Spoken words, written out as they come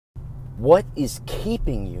What is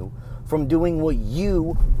keeping you from doing what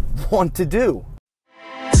you want to do?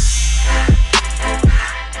 I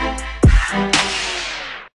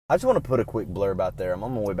just want to put a quick blurb out there. I'm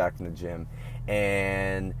on my way back from the gym,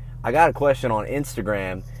 and I got a question on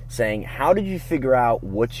Instagram saying, how did you figure out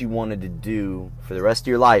what you wanted to do for the rest of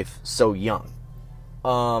your life so young?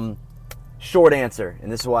 Short answer,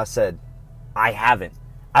 and this is why I said, I haven't.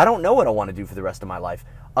 I don't know what I want to do for the rest of my life,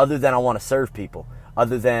 other than I want to serve people,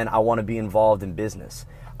 other than I want to be involved in business.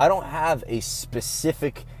 I don't have a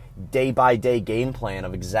specific day-by-day game plan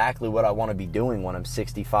of exactly what I want to be doing when I'm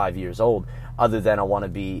 65 years old, other than I want to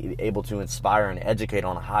be able to inspire and educate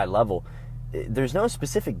on a high level. There's no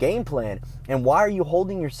specific game plan, and why are you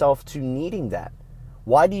holding yourself to needing that?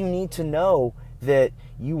 Why do you need to know that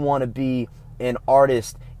you want to be an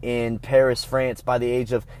artist in Paris, France by the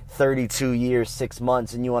age of 32 years, 6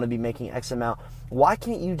 months, and you want to be making X amount? Why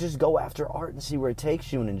can't you just go after art and see where it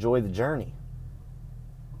takes you and enjoy the journey?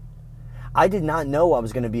 I did not know I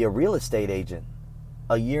was going to be a real estate agent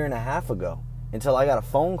a year and a half ago until I got a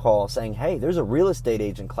phone call saying, hey, there's a real estate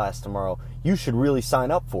agent class tomorrow. You should really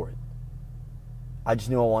sign up for it. I just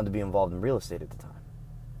knew I wanted to be involved in real estate at the time.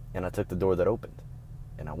 And I took the door that opened,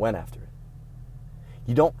 and I went after it.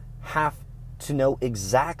 You don't have to know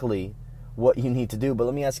exactly what you need to do, but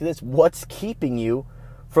let me ask you this. What's keeping you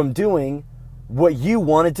from doing what you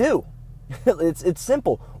want to do? It's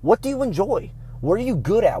simple. What do you enjoy? What are you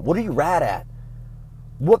good at? What are you rad at?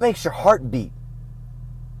 What makes your heart beat?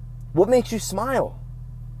 What makes you smile?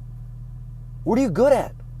 What are you good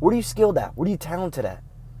at? What are you skilled at? What are you talented at?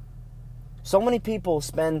 So many people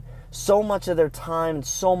spend so much of their time and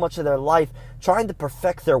so much of their life trying to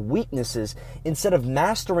perfect their weaknesses instead of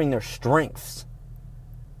mastering their strengths.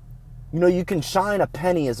 You know, you can shine a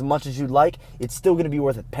penny as much as you like, it's still going to be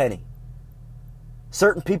worth a penny.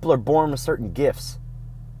 Certain people are born with certain gifts.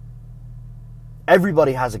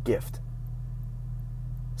 Everybody has a gift.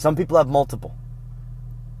 Some people have multiple.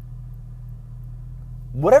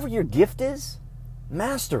 Whatever your gift is,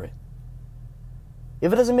 master it.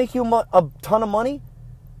 If it doesn't make you a ton of money,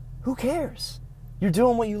 who cares? You're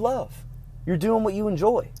doing what you love. You're doing what you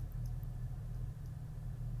enjoy.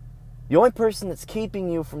 The only person that's keeping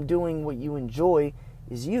you from doing what you enjoy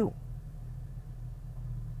is you.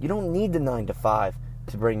 You don't need the 9 to 5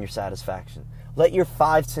 to bring your satisfaction. Let your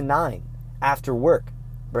 5 to 9 after work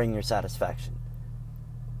bring your satisfaction.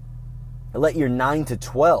 Let your 9 to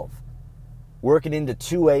 12 working into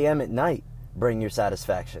 2 a.m. at night bring your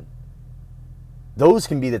satisfaction. Those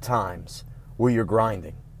can be the times where you're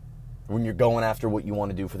grinding, when you're going after what you want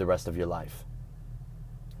to do for the rest of your life.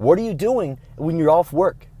 What are you doing when you're off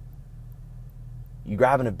work? You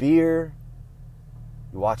grabbing a beer?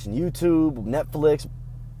 You're watching YouTube, Netflix?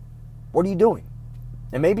 What are you doing?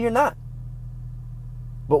 And maybe you're not.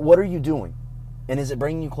 But what are you doing? And is it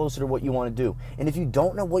bringing you closer to what you want to do? And if you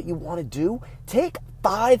don't know what you want to do, take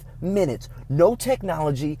 5 minutes. No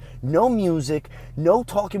technology, no music, no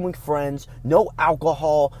talking with friends, no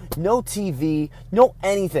alcohol, no TV, no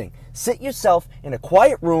anything. Sit yourself in a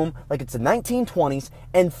quiet room like it's the 1920s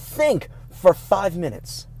and think for 5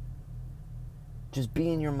 minutes. Just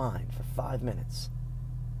be in your mind for 5 minutes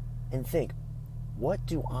and think, what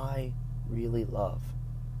do I really love?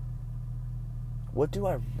 What do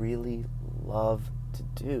I really love to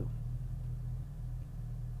do?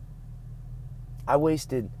 I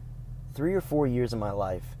wasted 3 or 4 years of my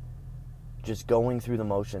life just going through the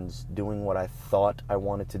motions, doing what I thought I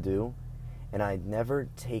wanted to do, and I'd never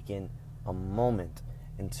taken a moment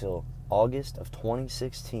until August of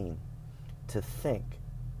 2016 to think,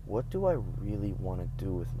 what do I really want to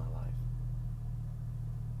do with my life?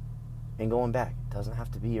 And going back, it doesn't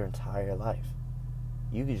have to be your entire life.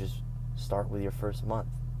 You could just start with your first month.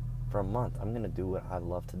 For a month, I'm going to do what I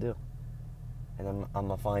love to do. And then I'm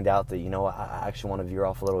going to find out that, you know, I actually want to veer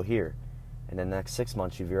off a little here. And then the next 6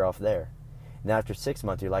 months, you veer off there. And then after 6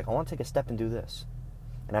 months, you're like, I want to take a step and do this.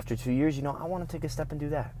 And after 2 years, you know, I want to take a step and do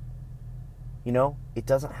that. You know, it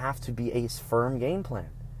doesn't have to be a firm game plan.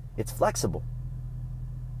 It's flexible.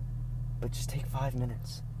 But just take 5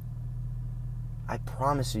 minutes. I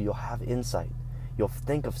promise you'll have insight. You'll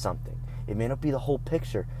think of something. It may not be the whole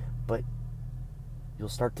picture, but you'll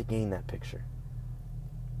start to gain that picture.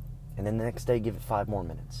 And then the next day, give it 5 more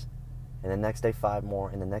minutes. And the next day, 5 more.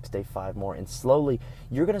 And the next day, 5 more. And slowly,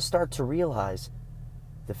 you're going to start to realize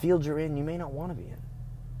the field you're in, you may not want to be in.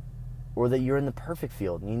 Or that you're in the perfect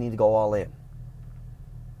field and you need to go all in.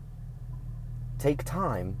 Take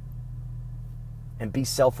time and be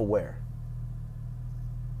self-aware.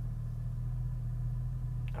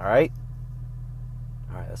 All right?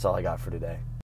 All right, that's all I got for today.